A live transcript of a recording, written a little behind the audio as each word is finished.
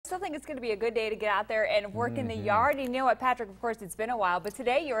still think it's going to be a good day to get out there and work in the yard. And you know what, Patrick, of course, it's been a while, but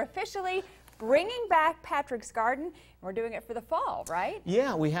today you're officially bringing back Patrick's Garden, and we're doing it for the fall, right?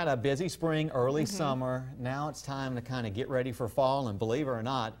 Yeah, we had a busy spring, early summer. Now it's time to kind of get ready for fall, and believe it or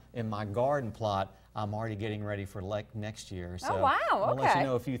not, in my garden plot, I'm already getting ready for next year. So oh, wow, okay. I'll let you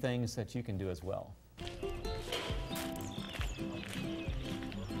know a few things that you can do as well.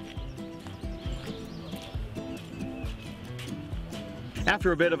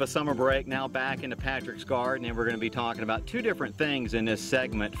 After a bit of a summer break, now back into Patrick's Garden, and we're going to be talking about two different things in this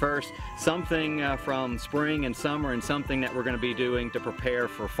segment. First, something from spring and summer, and something that we're going to be doing to prepare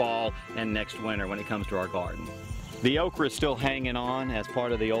for fall and next winter when it comes to our garden. The okra is still hanging on as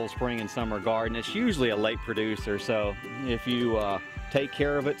part of the old spring and summer garden. It's usually a late producer, so if you take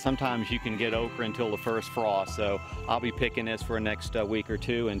care of it, sometimes you can get okra until the first frost. So I'll be picking this for the next week or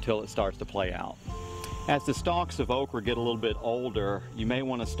two until it starts to play out. As the stalks of okra get a little bit older, you may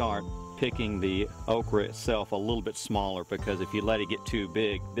want to start picking the okra itself a little bit smaller, because if you let it get too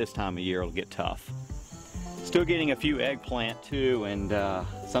big this time of year, it'll get tough. Still getting a few eggplant too, and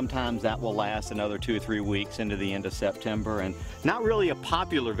sometimes that will last another 2 or 3 weeks into the end of September. And not really a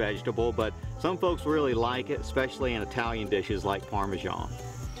popular vegetable, but some folks really like it, especially in Italian dishes like Parmesan.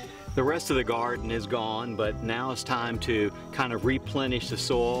 The rest of the garden is gone, but now it's time to kind of replenish the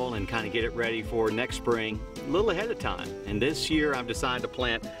soil and kind of get it ready for next spring a little ahead of time. And this year I've decided to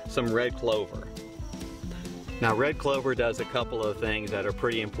plant some red clover. Now, red clover does a couple of things that are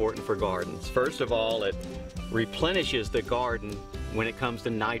pretty important for gardens. First of all, it replenishes the garden when it comes to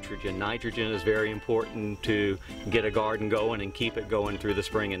nitrogen. Nitrogen is very important to get a garden going and keep it going through the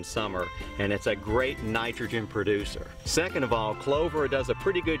spring and summer, and it's a great nitrogen producer. Second of all, clover does a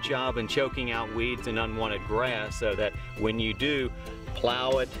pretty good job in choking out weeds and unwanted grass, so that when you do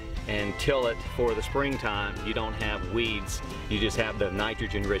plow it and till it for the springtime, you don't have weeds. You just have the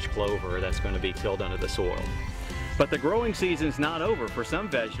nitrogen-rich clover that's going to be tilled under the soil. But the growing season's not over for some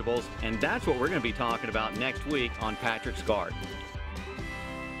vegetables, and that's what we're going to be talking about next week on Patrick's Garden.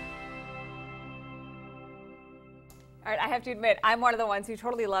 All right, I have to admit, I'm one of the ones who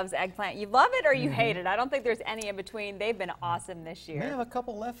totally loves eggplant. You love it or you hate it. I don't think there's any in between. They've been awesome this year. We have a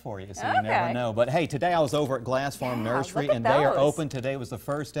couple left for you, so you never know. But hey, today I was over at Glass Farm Nursery, and they are open. Today was the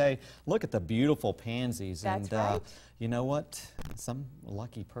first day. Look at the beautiful pansies. That's right. You know what? Some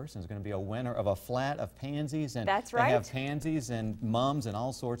lucky person is going to be a winner of a flat of pansies. And that's right. They have pansies and mums and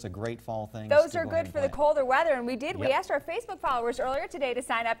all sorts of great fall things. Those are good for the colder weather, and we did. We asked our Facebook followers earlier today to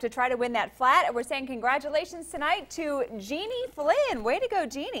sign up to try to win that flat, and we're saying congratulations tonight to Jeannie Flynn. Way to go,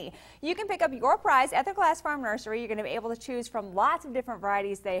 Jeannie. You can pick up your prize at the Glass Farm Nursery. You're going to be able to choose from lots of different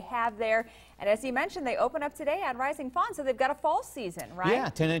varieties they have there. And as you mentioned, they open up today at Rising Fawn, so they've got a fall season, right? Yeah,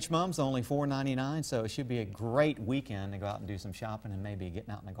 10-inch mums, only $4.99, so it should be a great weekend to go out and do some shopping and maybe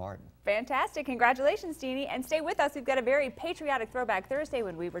getting out in the garden. Fantastic. Congratulations, Jeannie. And stay with us. We've got a very patriotic Throwback Thursday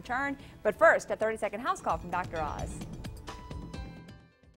when we return. But first, a 30-second house call from Dr. Oz.